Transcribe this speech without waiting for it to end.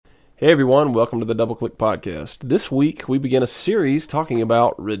Hey everyone, welcome to the Double Click Podcast. This week we begin a series talking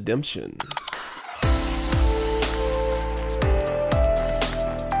about redemption.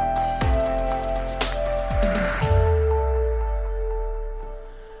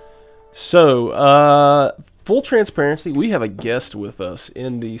 So, full transparency, we have a guest with us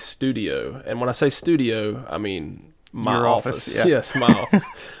in the studio. And when I say studio, I mean my Your office. office, yeah. Yes, my office.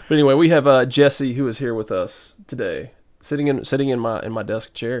 But anyway, we have Jesse who is here with us today, sitting in my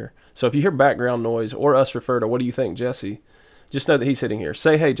desk chair. So if you hear background noise or us refer to what do you think, Jesse, just know that he's sitting here.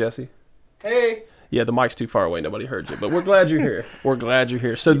 Say hey, Jesse. Hey. Yeah, the mic's too far away. Nobody heard you, but we're glad you're here. We're glad you're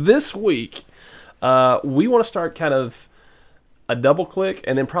here. So this week, we want to start kind of a double click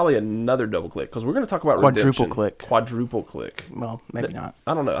and then probably another double click because we're going to talk about redemption. Quadruple click. Well, maybe not.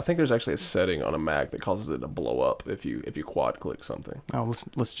 I don't know. I think there's actually a setting on a Mac that causes it to blow up if you quad click something. Oh,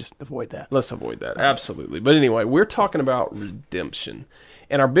 let's just avoid that. Let's avoid that. Absolutely. But anyway, we're talking about redemption.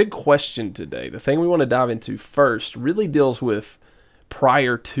 And our big question today, the thing we want to dive into first, really deals with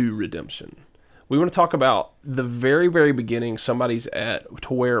prior to redemption. We want to talk about the very, very beginning somebody's at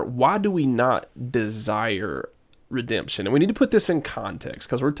to where why do we not desire redemption? And we need to put this in context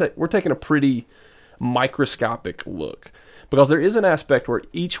because we're taking a pretty microscopic look because there is an aspect where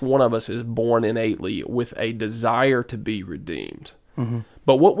each one of us is born innately with a desire to be redeemed. Mm-hmm.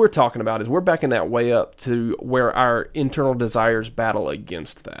 But what we're talking about is we're backing that way up to where our internal desires battle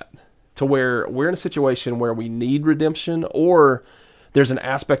against that, to where we're in a situation where we need redemption or there's an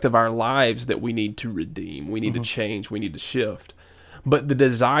aspect of our lives that we need to redeem. We need to change. We need to shift. But the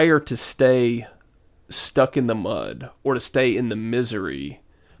desire to stay stuck in the mud or to stay in the misery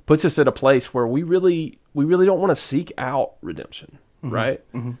puts us at a place where we really don't want to seek out redemption, right?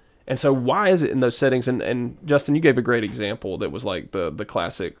 Mm-hmm. And so why is it in those settings? And Justin, you gave a great example that was like the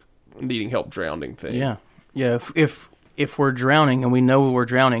classic needing help drowning thing. Yeah. If we're drowning and we know we're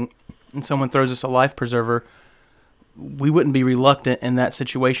drowning and someone throws us a life preserver, we wouldn't be reluctant in that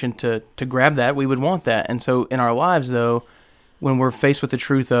situation to grab that. We would want that. And so in our lives, though, when we're faced with the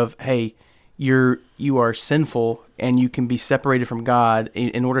truth of, hey, you are sinful and you can be separated from God,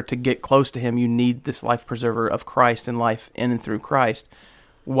 in order to get close to Him, you need this life preserver of Christ and life in and through Christ.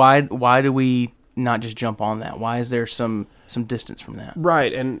 Why do we not just jump on that? Why is there some distance from that?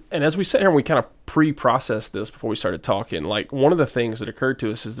 Right, and as we sit here and we kind of pre-processed this before we started talking, like one of the things that occurred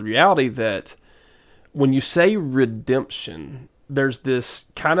to us is the reality that when you say redemption, there's this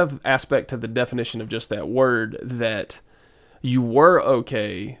kind of aspect to the definition of just that word that you were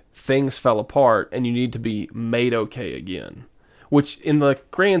okay, things fell apart, and you need to be made okay again. Which, in the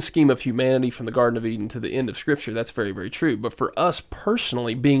grand scheme of humanity from the Garden of Eden to the end of Scripture, that's very, very true. But for us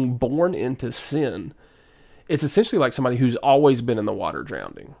personally, being born into sin, it's essentially like somebody who's always been in the water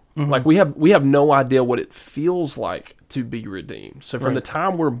drowning. Mm-hmm. Like we have no idea what it feels like to be redeemed. So from the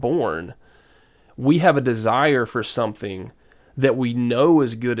time we're born, we have a desire for something that we know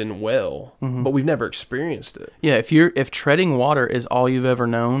is good and well, but we've never experienced it. Yeah, if treading water is all you've ever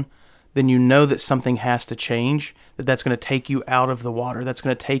known, then you know that something has to change, that's going to take you out of the water, that's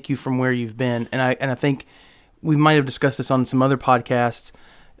going to take you from where you've been. And I think we might have discussed this on some other podcasts.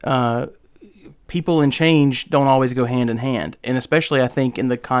 People and change don't always go hand in hand. And especially I think in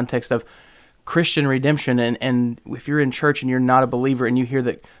the context of Christian redemption, and if you're in church and you're not a believer and you hear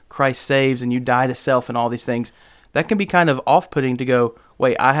that Christ saves and you die to self and all these things, that can be kind of off-putting to go,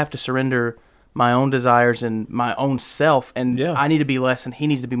 wait, I have to surrender my own desires and my own self, and I need to be less and he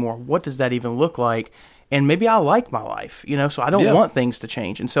needs to be more. What does that even look like? And maybe I like my life, so I don't want things to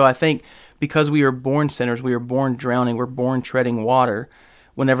change. And so I think because we are born sinners, we are born drowning, we're born treading water,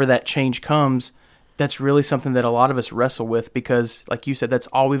 whenever that change comes, that's really something that a lot of us wrestle with because, like you said, that's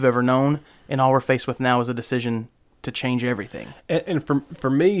all we've ever known, and all we're faced with now is a decision to change everything. And for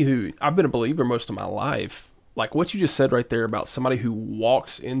me, who I've been a believer most of my life, like what you just said right there about somebody who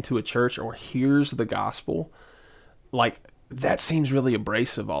walks into a church or hears the gospel, like that seems really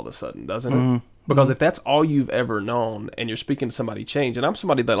abrasive all of a sudden, doesn't it? Because if that's all you've ever known and you're speaking to somebody change, and I'm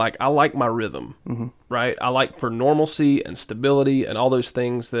somebody that I like my rhythm, right? I like for normalcy and stability and all those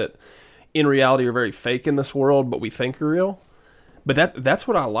things that in reality are very fake in this world, but we think are real. But that's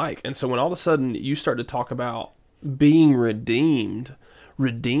what I like. And so when all of a sudden you start to talk about being redeemed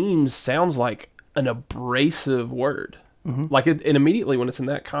sounds like an abrasive word. Like it immediately when it's in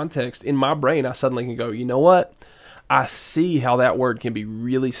that context, in my brain, I suddenly can go, you know what? I see how that word can be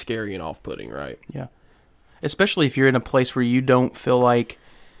really scary and off-putting, right? Yeah. Especially if you're in a place where you don't feel like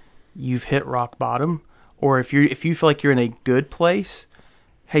you've hit rock bottom, or if you feel like you're in a good place,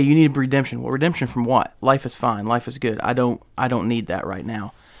 hey, you need redemption. Well, redemption from what? Life is fine. Life is good. I don't need that right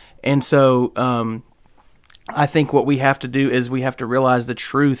now. And so I think what we have to do is we have to realize the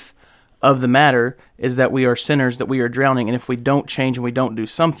truth of the matter is that we are sinners, that we are drowning, and if we don't change and we don't do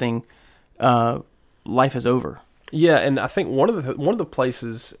something, life is over. Yeah, and I think one of the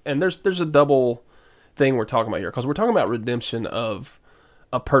places, and there's a double thing we're talking about here, because we're talking about redemption of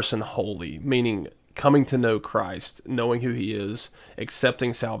a person wholly, meaning coming to know Christ, knowing who He is,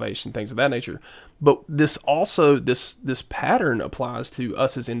 accepting salvation, things of that nature. But this pattern applies to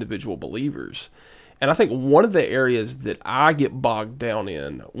us as individual believers. And I think one of the areas that I get bogged down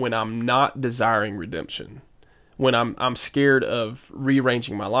in when I'm not desiring redemption, when I'm scared of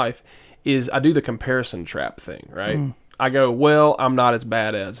rearranging my life, is I do the comparison trap thing, right? I go, well, I'm not as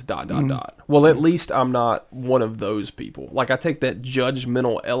bad as ... Well, at least I'm not one of those people. Like, I take that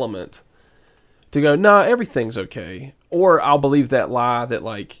judgmental element to go, nah, everything's okay. Or I'll believe that lie that,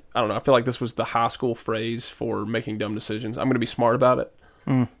 like, I don't know, I feel like this was the high school phrase for making dumb decisions. I'm going to be smart about it.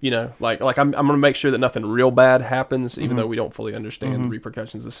 You know, like I'm going to make sure that nothing real bad happens, even though we don't fully understand the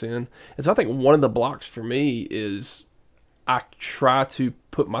repercussions of sin. And so I think one of the blocks for me is I try to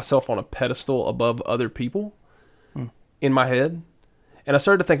put myself on a pedestal above other people in my head. And I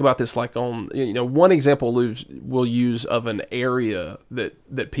started to think about this, like, on, you know, one example we'll use of an area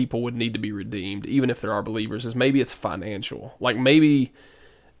that people would need to be redeemed, even if there are believers, is maybe it's financial. Like, maybe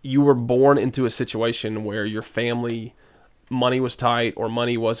you were born into a situation where your family money was tight, or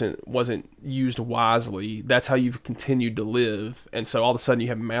money wasn't used wisely. That's how you've continued to live. And so all of a sudden you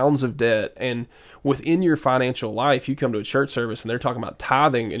have mounds of debt, and within your financial life, you come to a church service and they're talking about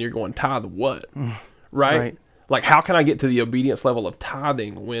tithing, and you're going, tithe what? Right? Like, how can I get to the obedience level of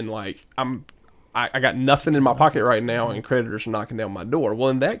tithing when, like, I got nothing in my pocket right now and creditors are knocking down my door? Well,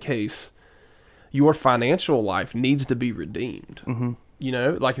 in that case, your financial life needs to be redeemed. You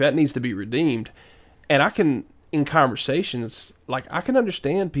know, like, that needs to be redeemed. And I can, in conversations, like, I can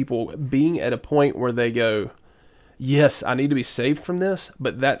understand people being at a point where they go, yes, I need to be saved from this,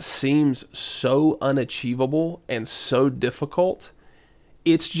 but that seems so unachievable and so difficult.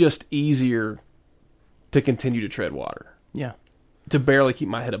 It's just easier to continue to tread water. Yeah. To barely keep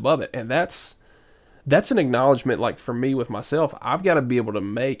my head above it. And that's an acknowledgement, like, for me with myself, I've got to be able to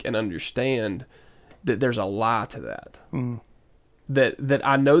make and understand that there's a lie to that. That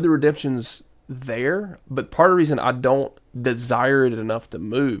I know the redemption's there, but part of the reason I don't desire it enough to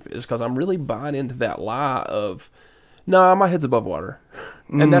move is because I'm really buying into that lie of, nah, my head's above water.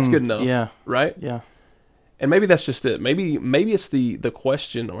 And that's good enough. Yeah. Right? Yeah. And maybe that's just it. Maybe it's the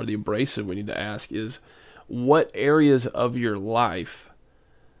question, or the abrasive we need to ask is, what areas of your life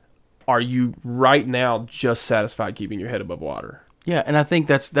are you right now just satisfied keeping your head above water? Yeah, and I think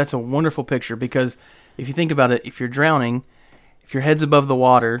that's a wonderful picture, because if you think about it, if you're drowning, if your head's above the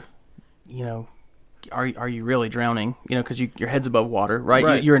water, you know, are you really drowning? You know, because your head's above water, right?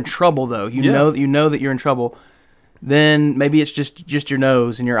 Right. You're in trouble, though. You know that you're in trouble. Then maybe it's just your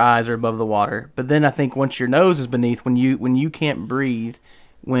nose and your eyes are above the water. But then I think once your nose is beneath, when you can't breathe,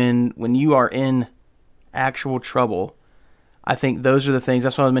 when you are in actual trouble, I think those are the things.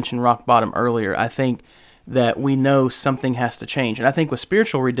 That's why I mentioned rock bottom earlier. I think that we know something has to change. And I think with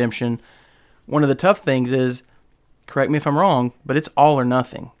spiritual redemption, one of the tough things is, correct me if I'm wrong, but it's all or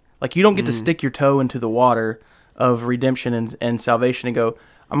nothing. Like, you don't get to stick your toe into the water of redemption and salvation and go,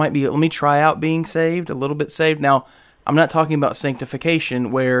 let me try out being saved, a little bit saved. Now, I'm not talking about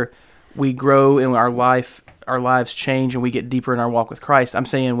sanctification where we grow and our lives change and we get deeper in our walk with Christ. I'm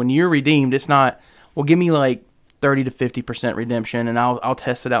saying when you're redeemed, it's not, well, give me like 30 to 50% redemption and I'll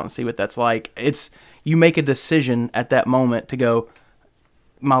test it out and see what that's like. It's, you make a decision at that moment to go,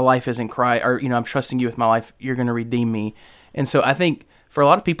 my life is in Christ, or, you know, I'm trusting you with my life. You're going to redeem me. And so I think for a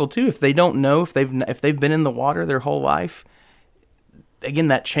lot of people too, if they don't know, if they've been in the water their whole life, again,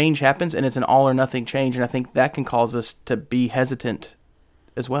 that change happens, and it's an all or nothing change, and I think that can cause us to be hesitant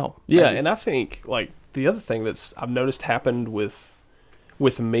as well. Yeah, maybe. and I think, like, the other thing I've noticed happened with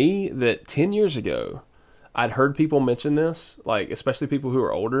me, that 10 years ago, I'd heard people mention this, like, especially people who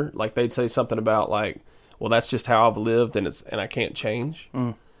are older, like, they'd say something about, like, well, that's just how I've lived, and I can't change.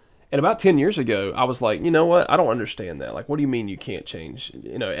 And about 10 years ago, I was like, you know what? I don't understand that. Like, what do you mean you can't change?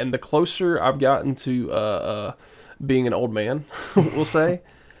 You know, and the closer I've gotten to being an old man, we'll say,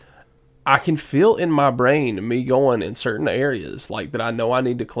 I can feel in my brain me going in certain areas, like, that I know I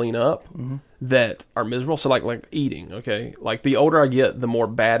need to clean up, that are miserable. So like eating, okay? Like, the older I get, the more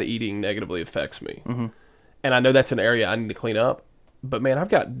bad eating negatively affects me. And I know that's an area I need to clean up. But man, I've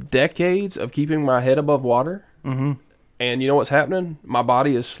got decades of keeping my head above water. And you know what's happening? My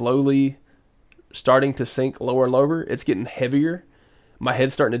body is slowly starting to sink lower and lower. It's getting heavier. My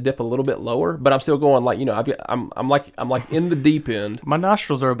head's starting to dip a little bit lower, but I'm still going, like, you know, I'm like in the deep end. My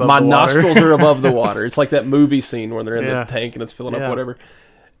nostrils are above the water. My the water. nostrils are above the water. It's like that movie scene where they're in the tank and it's filling up, whatever.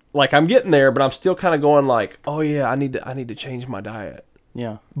 like I'm getting there, but I'm still kind of going like, oh yeah, I need to change my diet.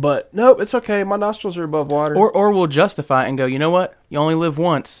 Yeah. But nope, it's okay. My nostrils are above water. Or we'll justify it and go, you know what? You only live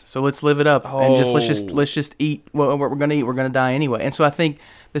once, so let's live it up and let's just eat what we're going to eat. We're going to die anyway. And so I think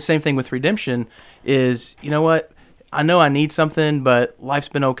the same thing with redemption is, you know what? I know I need something, but life's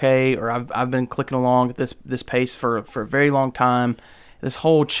been okay, or I've been clicking along at this pace for a very long time. This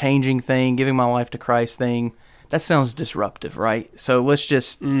whole changing thing, giving my life to Christ thing, that sounds disruptive, right? So let's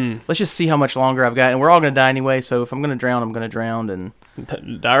just see how much longer I've got, and we're all going to die anyway. So if I'm going to drown, I'm going to drown, and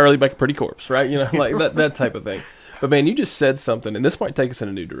die early, like a pretty corpse, right? You know, like that type of thing. But man, you just said something, and this might take us in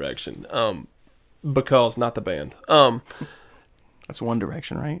a new direction. Because not the band. That's One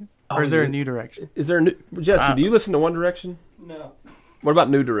Direction, right? Or is there a New Direction? Is there a new Jesse? Do you listen to One Direction? No. What about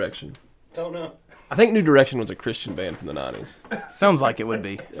New Direction? Don't know. I think New Direction was a Christian band from the 90s. Sounds like it would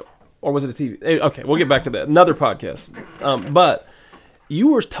be. Or was it a TV? Okay, we'll get back to that. Another podcast. But you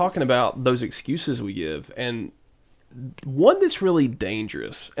were talking about those excuses we give, and one that's really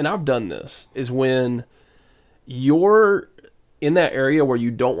dangerous, and I've done this, is when you're in that area where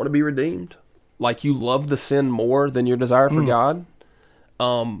you don't want to be redeemed, like you love the sin more than your desire for God,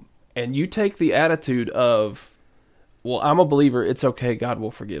 and you take the attitude of, well, I'm a believer, it's okay, God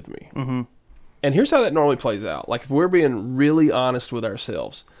will forgive me. Mm-hmm. And here's how that normally plays out. Like, if we're being really honest with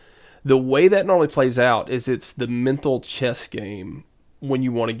ourselves, the way that normally plays out is it's the mental chess game when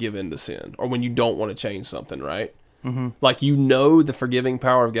you want to give in to sin or when you don't want to change something, right? Mm-hmm. Like, you know the forgiving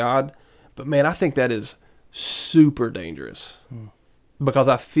power of God, but man, I think that is super dangerous because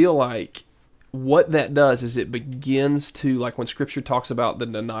I feel like what that does is it begins to, like when Scripture talks about the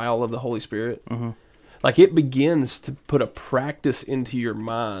denial of the Holy Spirit, like it begins to put a practice into your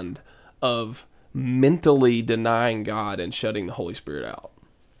mind of mentally denying God and shutting the Holy Spirit out.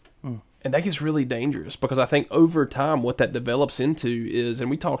 And that gets really dangerous because I think over time what that develops into is, and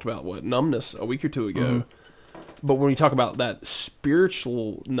we talked about numbness a week or two ago, but when you talk about that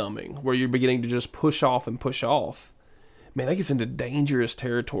spiritual numbing where you're beginning to just push off, man, that gets into dangerous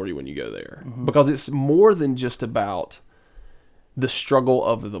territory when you go there because it's more than just about the struggle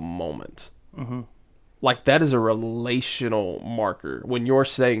of the moment. Like that is a relational marker when you're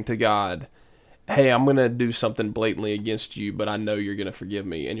saying to God, hey, I'm going to do something blatantly against you, but I know you're going to forgive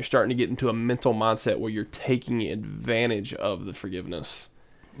me. And you're starting to get into a mental mindset where you're taking advantage of the forgiveness.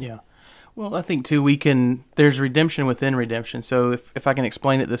 Yeah. Well, I think, too, there's redemption within redemption. So if I can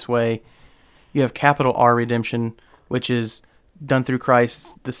explain it this way, you have capital R redemption, which is done through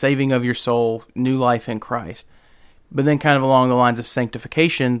Christ, the saving of your soul, new life in Christ. But then kind of along the lines of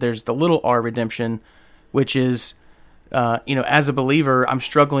sanctification, there's the little r redemption, which is, as a believer, I'm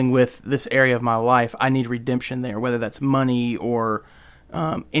struggling with this area of my life. I need redemption there, whether that's money or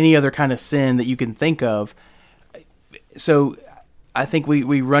any other kind of sin that you can think of. So I think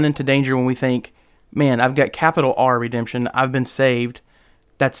we run into danger when we think, man, I've got capital R redemption. I've been saved.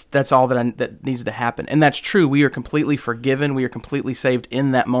 That's all that needs to happen. And that's true. We are completely forgiven. We are completely saved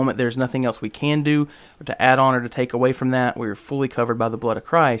in that moment. There's nothing else we can do or to add on or to take away from that. We are fully covered by the blood of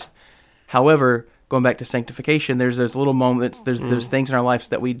Christ. However, going back to sanctification, there's those little moments, there's those things in our lives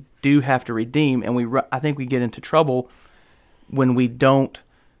that we do have to redeem, and I think we get into trouble when we don't,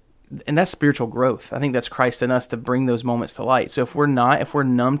 and that's spiritual growth. I think that's Christ in us to bring those moments to light. So if we're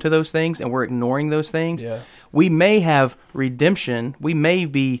numb to those things and we're ignoring those things, we may have redemption, we may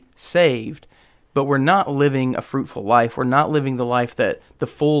be saved, but we're not living a fruitful life. We're not living the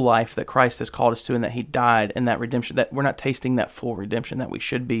full life that Christ has called us to and that He died and that redemption, that we're not tasting that full redemption that we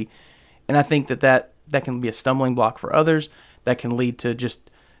should be. And I think that can be a stumbling block for others. That can lead to just,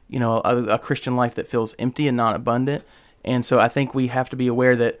 a Christian life that feels empty and not abundant. And so I think we have to be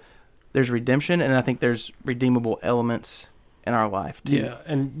aware that there's redemption, and I think there's redeemable elements in our life too. Yeah,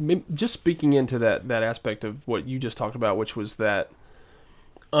 and just speaking into that aspect of what you just talked about, which was that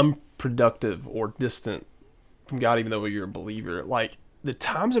unproductive or distant from God, even though you're a believer. Like the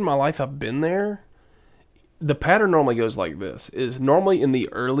times in my life I've been there, the pattern normally goes like this, is normally in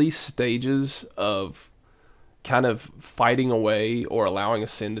the early stages of kind of fighting away or allowing a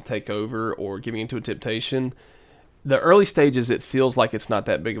sin to take over or giving into a temptation, the early stages it feels like it's not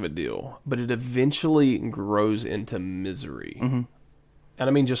that big of a deal, but it eventually grows into misery. And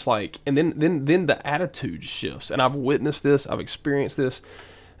I mean just like, and then the attitude shifts, and I've witnessed this, I've experienced this,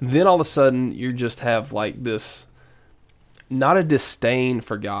 then all of a sudden you just have like this, not a disdain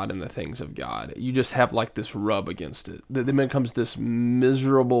for God and the things of God. You just have like this rub against it. Then becomes this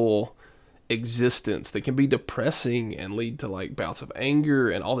miserable existence that can be depressing and lead to like bouts of anger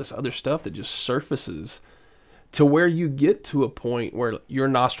and all this other stuff that just surfaces to where you get to a point where your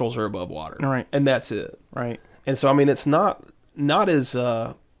nostrils are above water. Right. And that's it. Right. And so, I mean, it's not as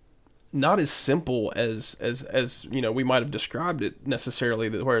not as simple as we might have described it necessarily,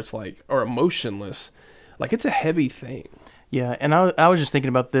 that where it's like, or emotionless. Like, it's a heavy thing. Yeah, and I was just thinking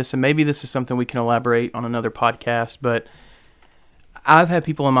about this, and maybe this is something we can elaborate on another podcast, but I've had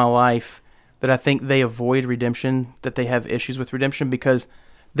people in my life that I think they avoid redemption, that they have issues with redemption, because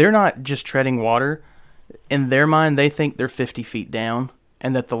they're not just treading water. In their mind, they think they're 50 feet down,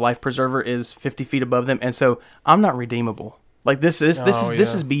 and that the life preserver is 50 feet above them, and so I'm not redeemable. Like, this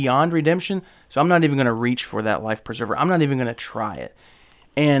is beyond redemption, so I'm not even going to reach for that life preserver. I'm not even going to try it.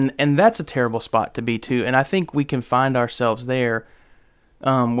 And that's a terrible spot to be too. And I think we can find ourselves there,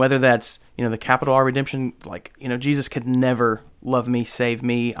 whether that's, the capital R redemption, like, Jesus could never love me, save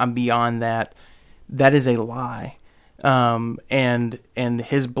me. I'm beyond that. That is a lie. And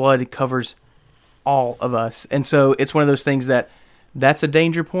his blood covers all of us. And so it's one of those things that's a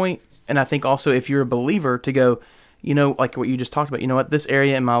danger point. And I think also, if you're a believer, to go, like what you just talked about, this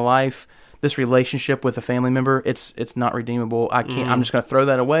area in my life, this relationship with a family member, it's not redeemable. I can't. I'm just going to throw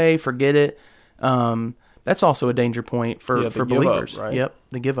that away, forget it. That's also a danger point for believers. Up, right? Yep,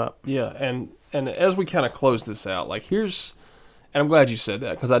 the give up. Yeah, and as we kind of close this out, like, and I'm glad you said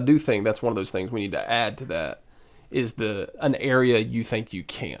that, because I do think that's one of those things we need to add to that, is an area you think you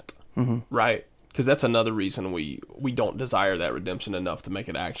can't, right? Because that's another reason we don't desire that redemption enough to make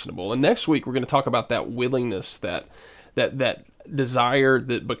it actionable. And next week we're going to talk about that willingness, that desire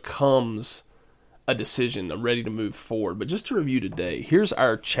that becomes a decision, ready to move forward. But just to review today, here's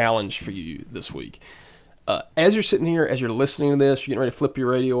our challenge for you this week. As you're sitting here, as you're listening to this, you're getting ready to flip your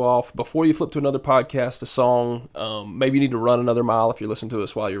radio off. Before you flip to another podcast, a song, maybe you need to run another mile if you're listening to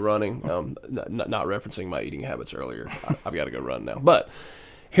us while you're running. Not referencing my eating habits earlier. I've got to go run now. But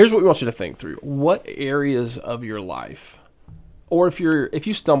here's what we want you to think through. What areas of your life, or if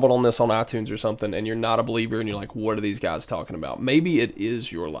you stumbled on this on iTunes or something and you're not a believer and you're like, what are these guys talking about? Maybe it is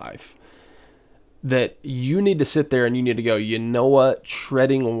your life that you need to sit there and you need to go, you know what?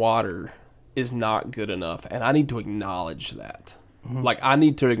 Treading water is not good enough. And I need to acknowledge that. Like, I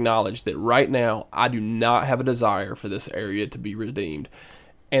need to acknowledge that right now I do not have a desire for this area to be redeemed.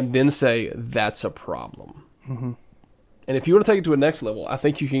 And then say, that's a problem. And if you want to take it to a next level, I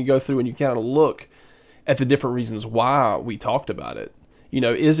think you can go through and you kind of look at the different reasons why we talked about it.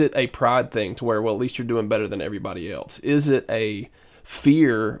 Is it a pride thing to where, well, at least you're doing better than everybody else? Is it a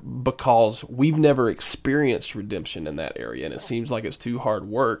fear because we've never experienced redemption in that area and it seems like it's too hard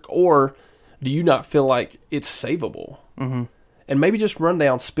work? Or do you not feel like it's savable? And maybe just run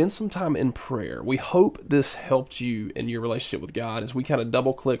down, spend some time in prayer. We hope this helped you in your relationship with God as we kind of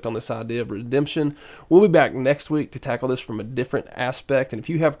double-clicked on this idea of redemption. We'll be back next week to tackle this from a different aspect. And if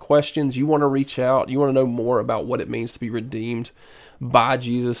you have questions, you want to reach out, you want to know more about what it means to be redeemed by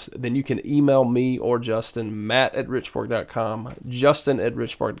Jesus, then you can email me or Justin, matt@richfork.com,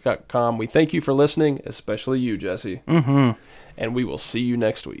 justin@richfork.com. We thank you for listening, especially you, Jesse. And we will see you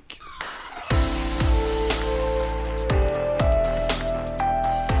next week.